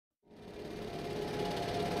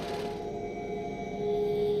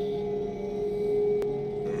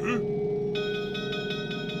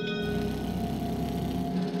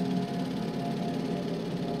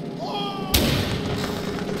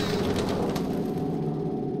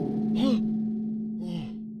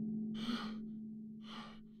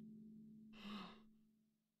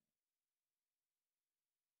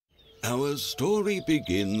Our story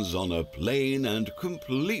begins on a plain and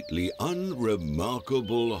completely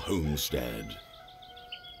unremarkable homestead.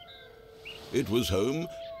 It was home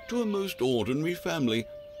to a most ordinary family,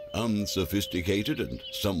 unsophisticated and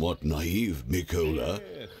somewhat naive Mikola,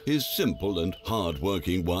 his simple and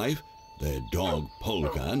hard-working wife, their dog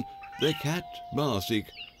Polkan, their cat Marsik.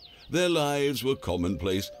 Their lives were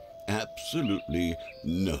commonplace, absolutely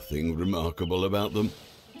nothing remarkable about them.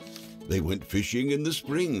 They went fishing in the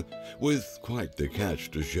spring, with quite the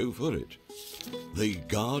catch to show for it. They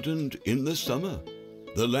gardened in the summer.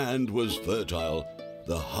 The land was fertile,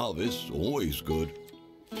 the harvests always good.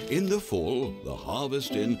 In the fall, the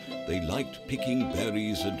harvest in, they liked picking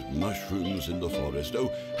berries and mushrooms in the forest.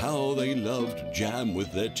 Oh, how they loved jam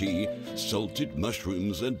with their tea, salted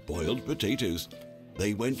mushrooms and boiled potatoes.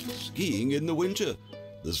 They went skiing in the winter.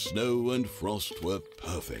 The snow and frost were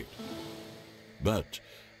perfect. But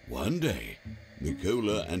one day,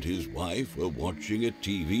 Mikola and his wife were watching a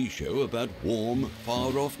TV show about warm,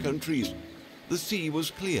 far-off countries. The sea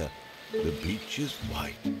was clear, the beaches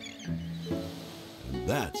white. And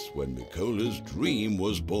that's when Mikola's dream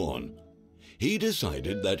was born. He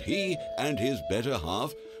decided that he and his better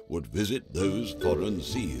half would visit those foreign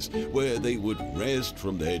seas, where they would rest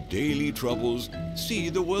from their daily troubles, see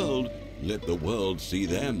the world, let the world see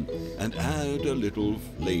them, and add a little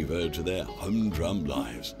flavor to their humdrum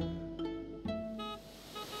lives.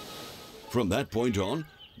 From that point on,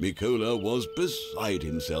 Mikola was beside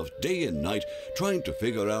himself day and night, trying to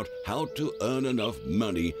figure out how to earn enough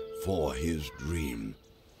money for his dream.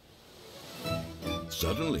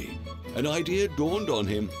 Suddenly, an idea dawned on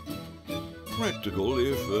him. Practical,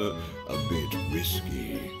 if a bit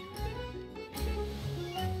risky.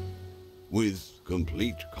 With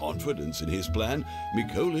complete confidence in his plan,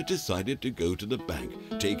 Mikola decided to go to the bank,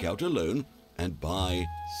 take out a loan, and buy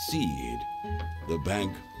seed. The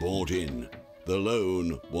bank bought in. The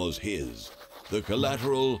loan was his. The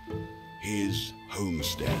collateral, his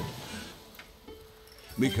homestead.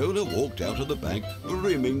 Mikola walked out of the bank,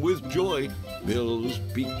 brimming with joy, bills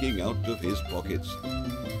peeking out of his pockets.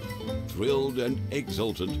 Thrilled and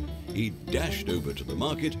exultant, he dashed over to the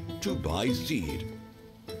market to buy seed.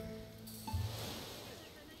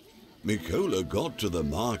 Mikola got to the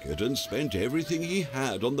market and spent everything he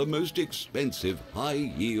had on the most expensive,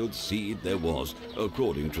 high-yield seed there was,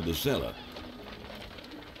 according to the seller.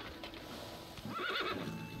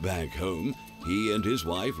 Back home, he and his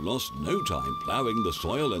wife lost no time plowing the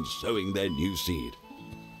soil and sowing their new seed.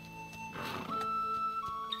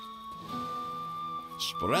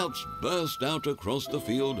 Sprouts burst out across the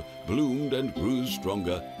field, bloomed and grew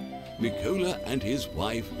stronger. Mikola and his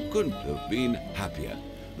wife couldn't have been happier.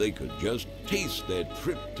 They could just taste their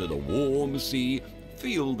trip to the warm sea,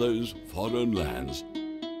 feel those foreign lands.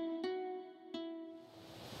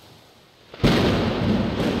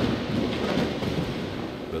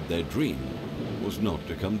 But their dream was not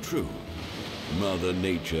to come true. Mother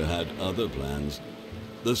Nature had other plans.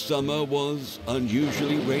 The summer was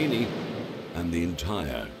unusually rainy, and the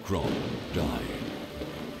entire crop died.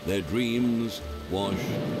 Their dreams washed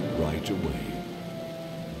right away.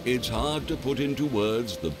 It's hard to put into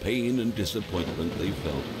words the pain and disappointment they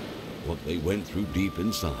felt, what they went through deep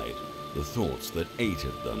inside, the thoughts that ate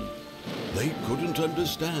at them. They couldn't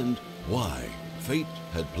understand why fate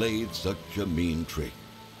had played such a mean trick.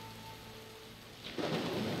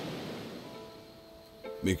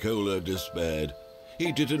 Mikola despaired.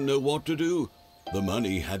 He didn't know what to do. The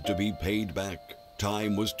money had to be paid back.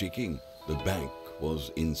 Time was ticking. The bank was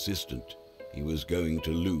insistent. He was going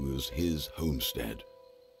to lose his homestead.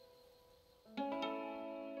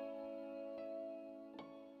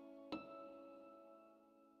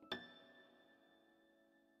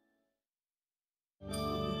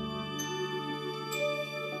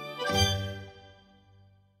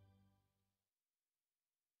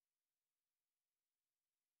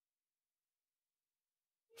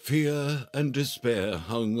 Fear and despair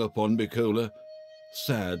hung upon Mikola.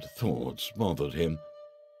 Sad thoughts bothered him.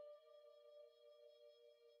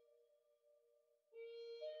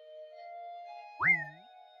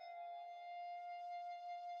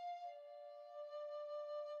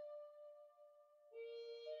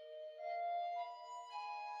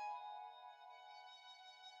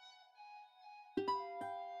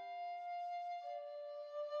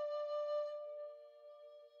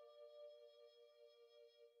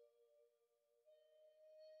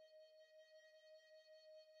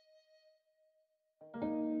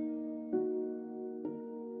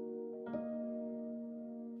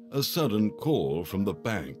 A sudden call from the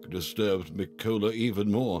bank disturbed Mikola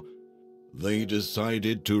even more. They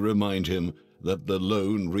decided to remind him that the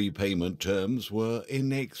loan repayment terms were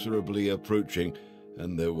inexorably approaching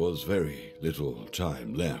and there was very little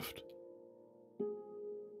time left.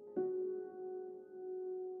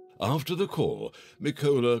 After the call,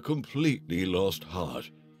 Mikola completely lost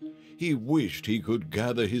heart. He wished he could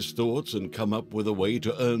gather his thoughts and come up with a way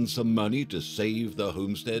to earn some money to save the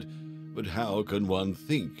homestead, but how can one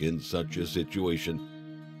think in such a situation?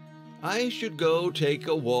 I should go take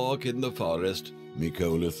a walk in the forest,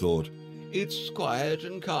 Mikola thought. It's quiet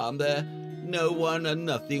and calm there. No one and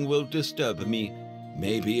nothing will disturb me.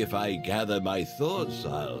 Maybe if I gather my thoughts,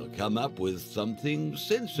 I'll come up with something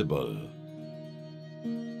sensible.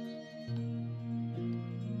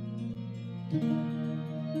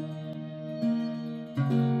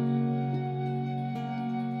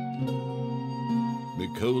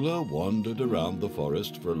 Mikola wandered around the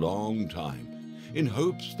forest for a long time, in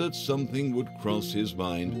hopes that something would cross his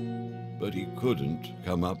mind, but he couldn't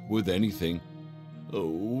come up with anything.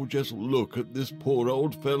 Oh, just look at this poor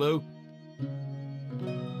old fellow.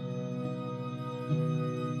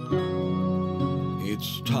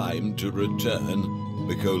 It's time to return,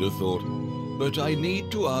 Mikola thought, but I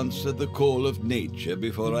need to answer the call of nature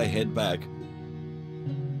before I head back.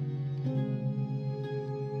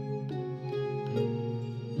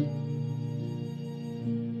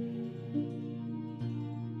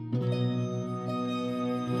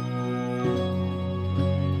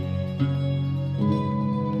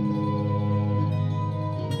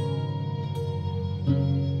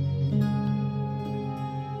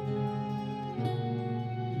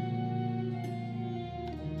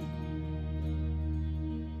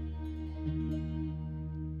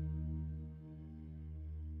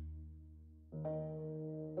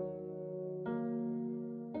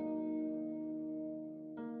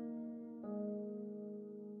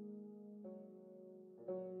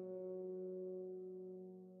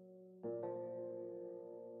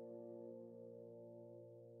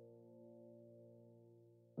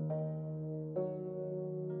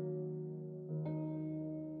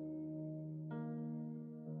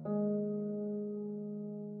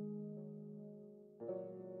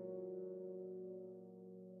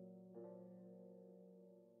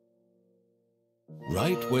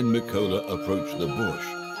 Right when Mikola approached the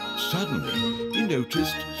bush, suddenly he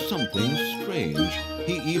noticed something strange.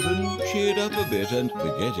 He even cheered up a bit and,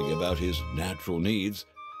 forgetting about his natural needs,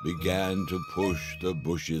 began to push the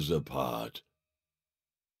bushes apart.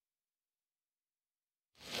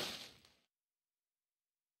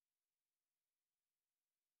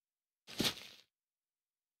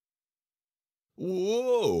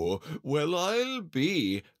 Whoa! Well, I'll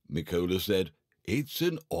be, Mikola said. It's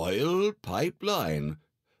an oil pipeline.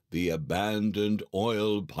 The abandoned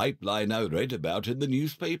oil pipeline I read about in the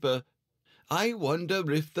newspaper. I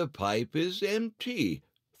wonder if the pipe is empty,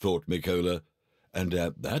 thought Mikola, and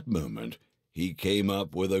at that moment he came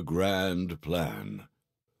up with a grand plan.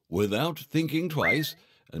 Without thinking twice,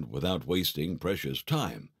 and without wasting precious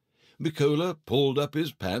time, Mikola pulled up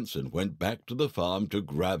his pants and went back to the farm to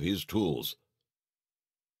grab his tools.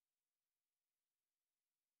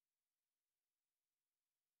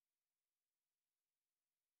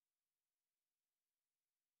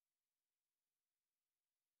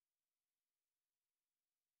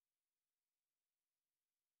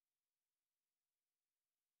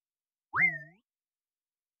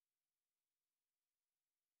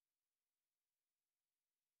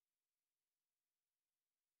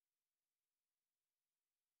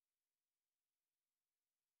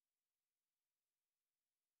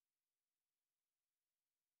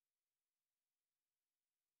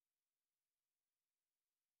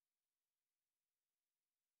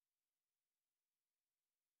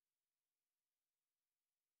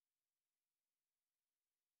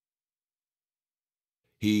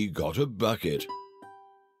 He got a bucket.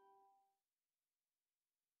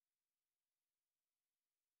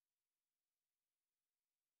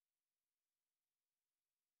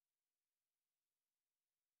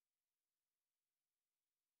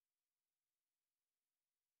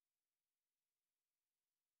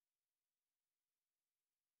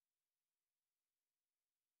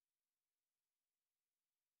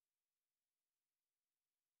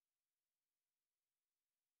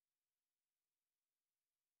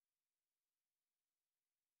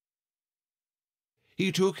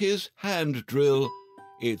 He took his hand drill.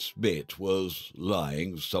 Its bit was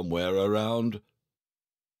lying somewhere around.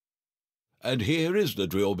 And here is the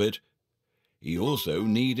drill bit. He also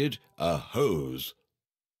needed a hose.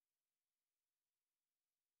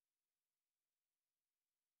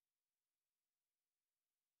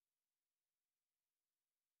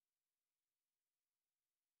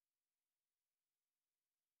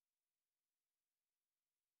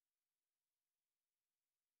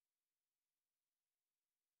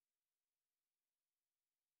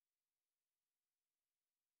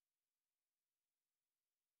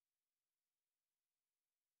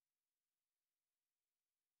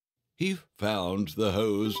 he found the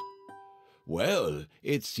hose. "Well,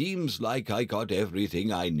 it seems like I got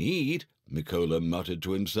everything I need," Mikola muttered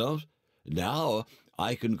to himself. "Now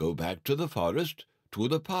I can go back to the forest, to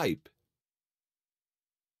the pipe."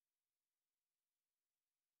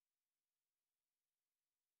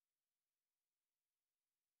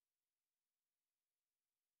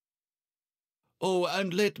 "Oh,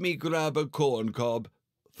 and let me grab a corn cob,"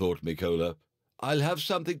 thought Mikola. "I'll have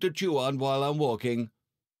something to chew on while I'm walking."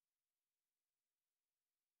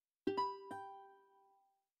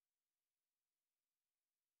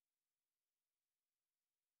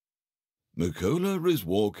 Mikola is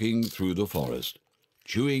walking through the forest,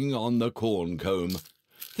 chewing on the corn comb,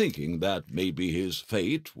 thinking that maybe his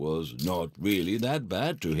fate was not really that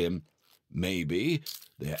bad to him. Maybe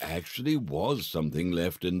there actually was something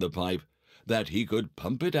left in the pipe, that he could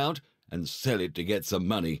pump it out and sell it to get some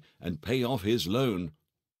money and pay off his loan.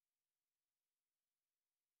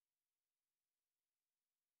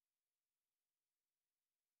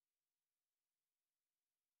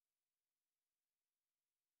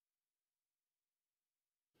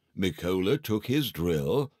 Mikola took his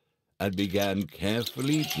drill and began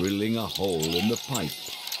carefully drilling a hole in the pipe.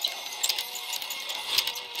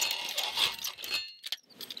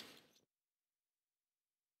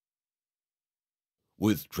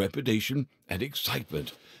 With trepidation and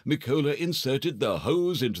excitement, Mikola inserted the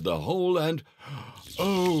hose into the hole and,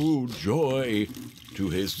 oh joy! To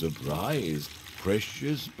his surprise,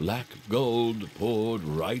 precious black gold poured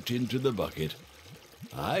right into the bucket.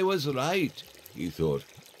 "I was right," he thought.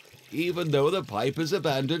 "Even though the pipe is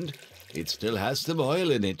abandoned, it still has some oil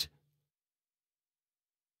in it."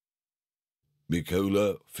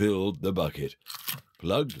 Mikola filled the bucket,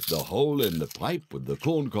 plugged the hole in the pipe with the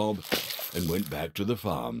corn cob, and went back to the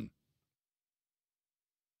farm.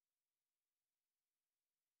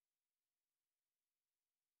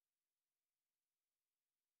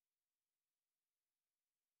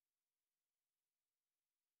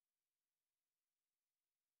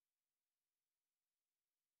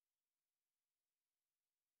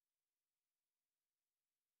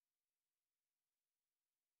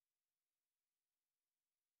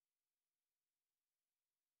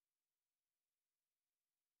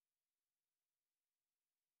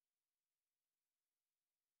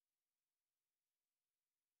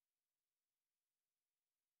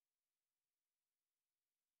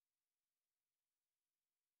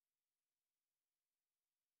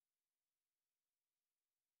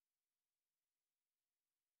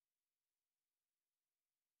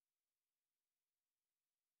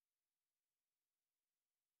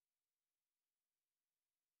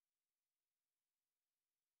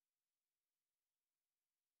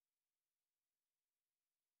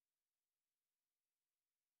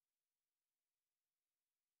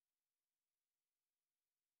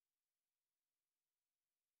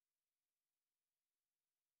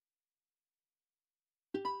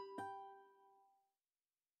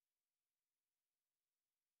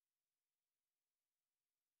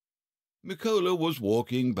 Mikola was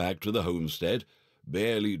walking back to the homestead,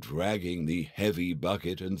 barely dragging the heavy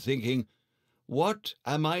bucket and thinking, "What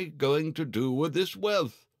am I going to do with this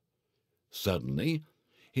wealth?" Suddenly,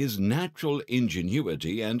 his natural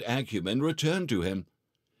ingenuity and acumen returned to him.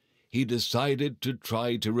 He decided to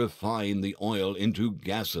try to refine the oil into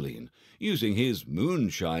gasoline, using his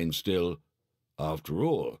moonshine still. After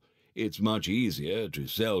all, it's much easier to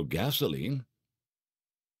sell gasoline.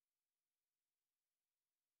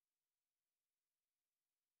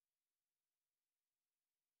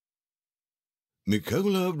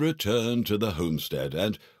 Mikola returned to the homestead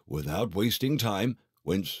and, without wasting time,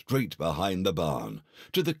 went straight behind the barn,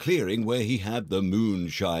 to the clearing where he had the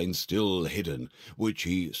moonshine still hidden, which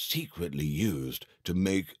he secretly used to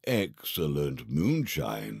make excellent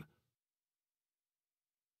moonshine.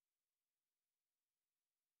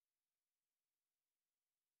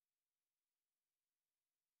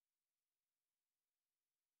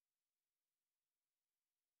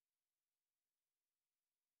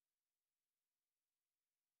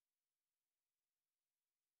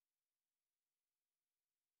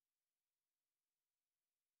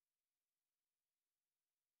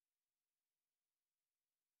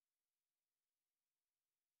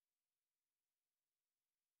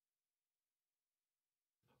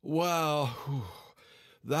 "Wow,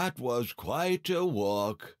 that was quite a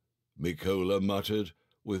walk," Mikola muttered,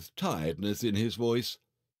 with tiredness in his voice.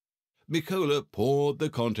 Mikola poured the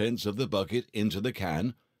contents of the bucket into the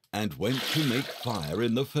can and went to make fire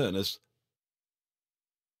in the furnace.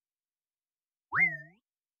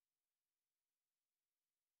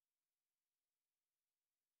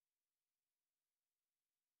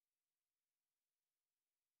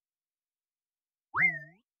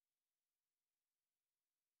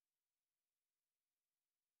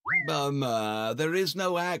 There is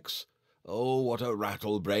no axe. Oh, what a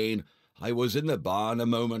rattlebrain. I was in the barn a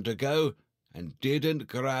moment ago and didn't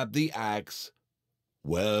grab the axe.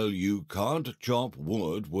 Well, you can't chop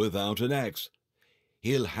wood without an axe.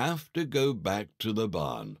 He'll have to go back to the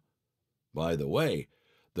barn. By the way,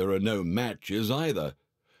 there are no matches either,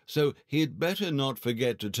 so he'd better not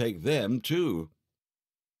forget to take them too.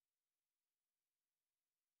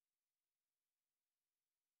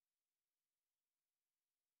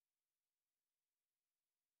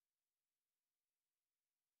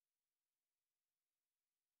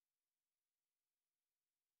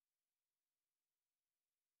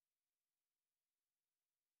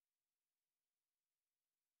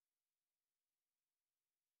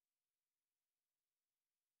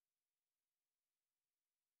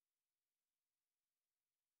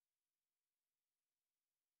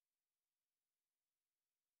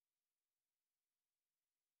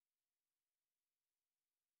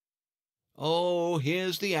 Oh,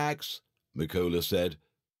 here's the axe, Mikola said.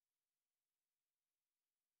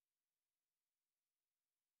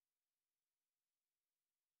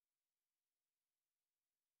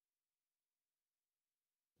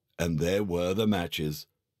 And there were the matches.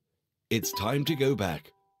 It's time to go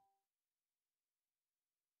back.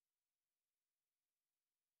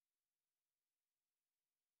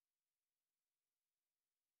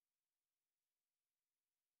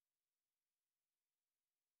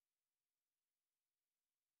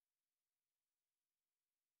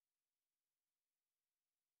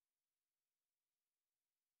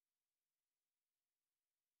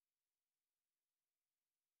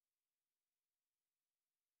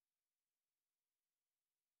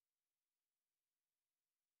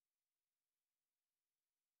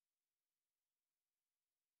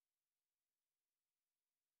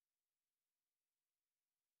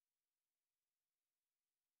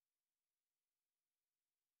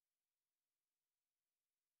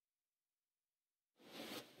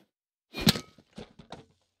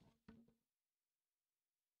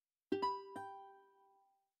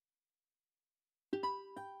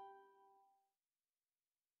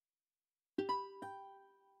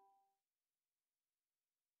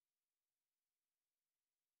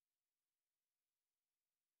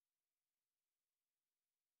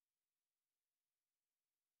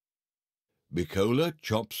 Mikola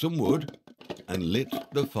chopped some wood and lit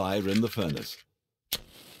the fire in the furnace.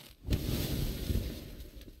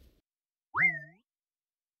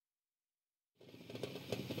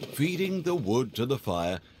 Feeding the wood to the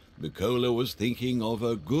fire, Mikola was thinking of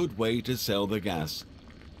a good way to sell the gas.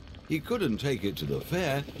 He couldn't take it to the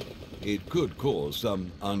fair. It could cause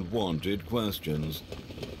some unwanted questions.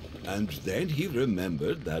 And then he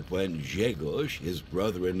remembered that when Grzegorz, his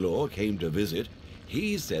brother-in-law, came to visit,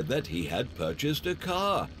 he said that he had purchased a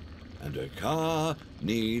car, and a car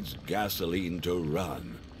needs gasoline to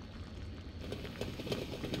run.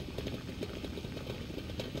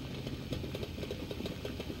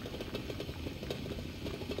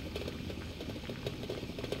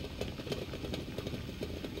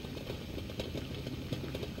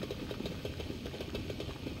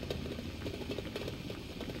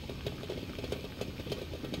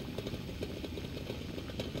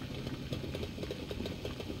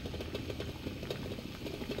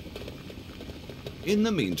 In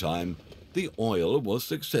the meantime, the oil was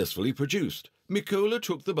successfully produced. Mikola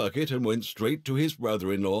took the bucket and went straight to his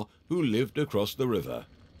brother-in-law, who lived across the river.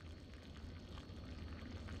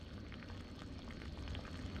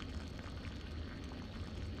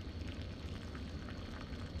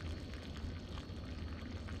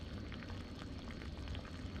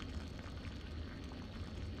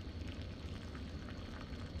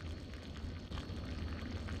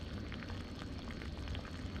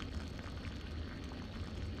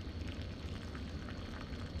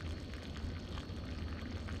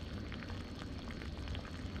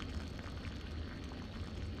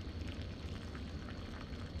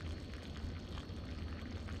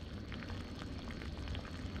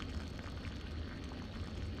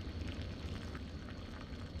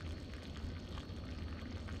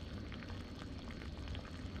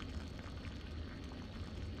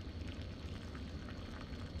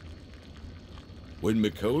 When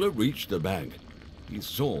Mikola reached the bank, he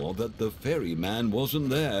saw that the ferryman wasn't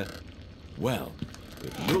there. Well,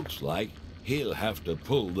 it looks like he'll have to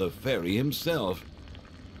pull the ferry himself.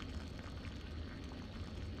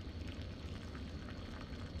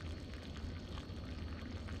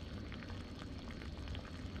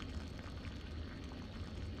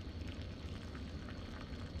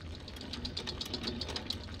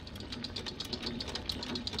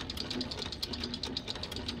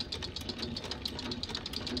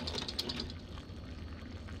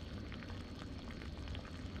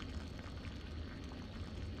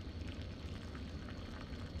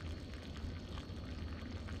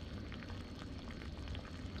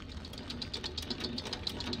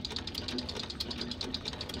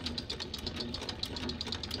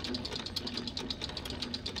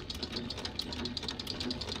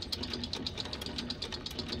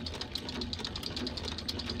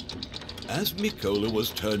 As Mikola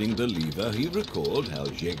was turning the lever, he recalled how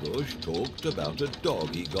Grzegorz talked about a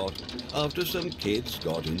dog he got after some kids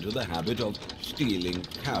got into the habit of stealing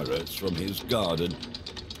carrots from his garden.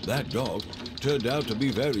 That dog turned out to be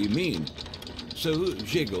very mean, so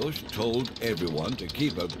Grzegorz told everyone to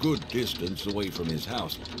keep a good distance away from his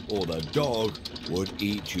house, or the dog would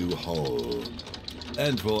eat you whole.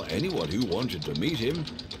 And for anyone who wanted to meet him,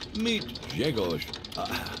 meet Grzegorz.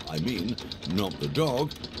 Not the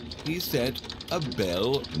dog. He set a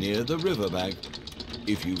bell near the riverbank.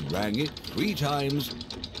 If you rang it 3 times,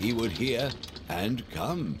 he would hear and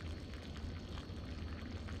come.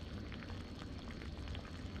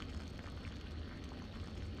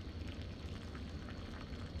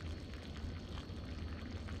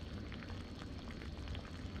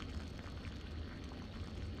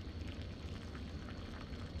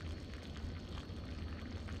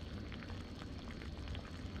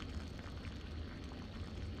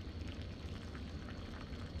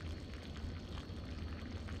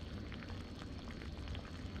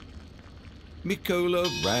 Mikola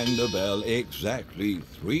rang the bell exactly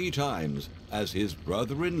 3 times, as his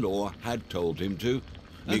brother-in-law had told him to.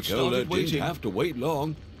 Mikola didn't have to wait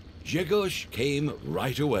long. Grzegorz came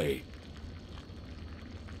right away.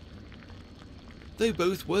 They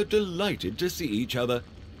both were delighted to see each other.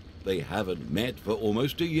 They haven't met for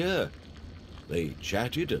almost a year. They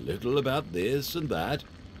chatted a little about this and that,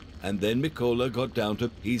 and then Mikola got down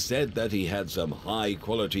to... He said that he had some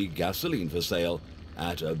high-quality gasoline for sale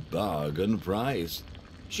at a bargain price.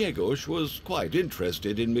 Grzegorz was quite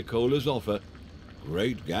interested in Mikola's offer.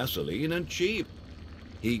 Great gasoline and cheap.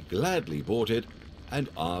 He gladly bought it and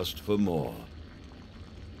asked for more.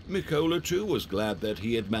 Mikola too was glad that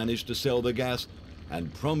he had managed to sell the gas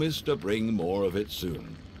and promised to bring more of it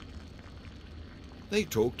soon. They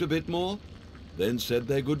talked a bit more, then said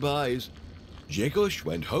their goodbyes. Grzegorz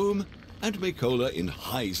went home, and Mikola, in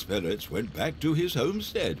high spirits, went back to his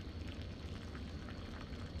homestead.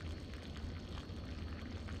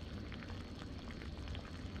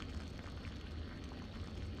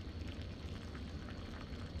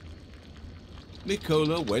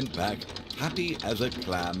 Mikola went back happy as a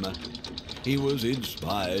clam. He was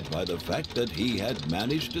inspired by the fact that he had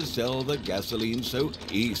managed to sell the gasoline so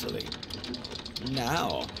easily.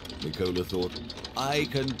 Now, Mikola thought, I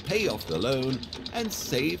can pay off the loan and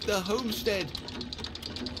save the homestead.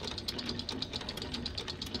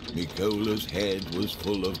 Mikola's head was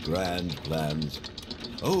full of grand plans.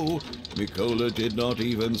 Oh, Mikola did not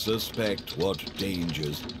even suspect what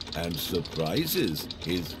dangers and surprises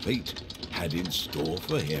his fate had in store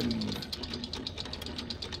for him.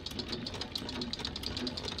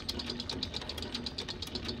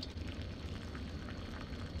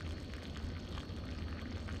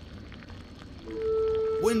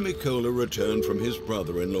 When Mikola returned from his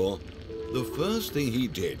brother-in-law, the first thing he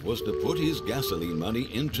did was to put his gasoline money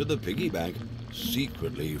into the piggy bank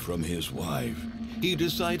secretly from his wife. He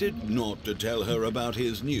decided not to tell her about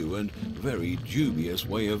his new and very dubious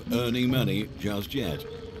way of earning money just yet,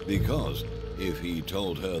 because if he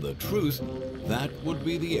told her the truth, that would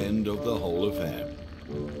be the end of the whole affair.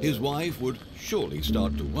 His wife would surely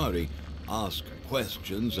start to worry, ask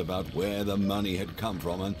questions about where the money had come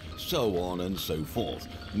from, and so on and so forth.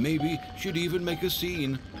 Maybe she'd even make a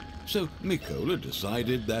scene. So Mikola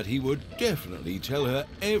decided that he would definitely tell her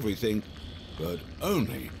everything, but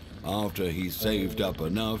only after he saved up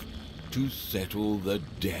enough to settle the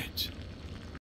debt.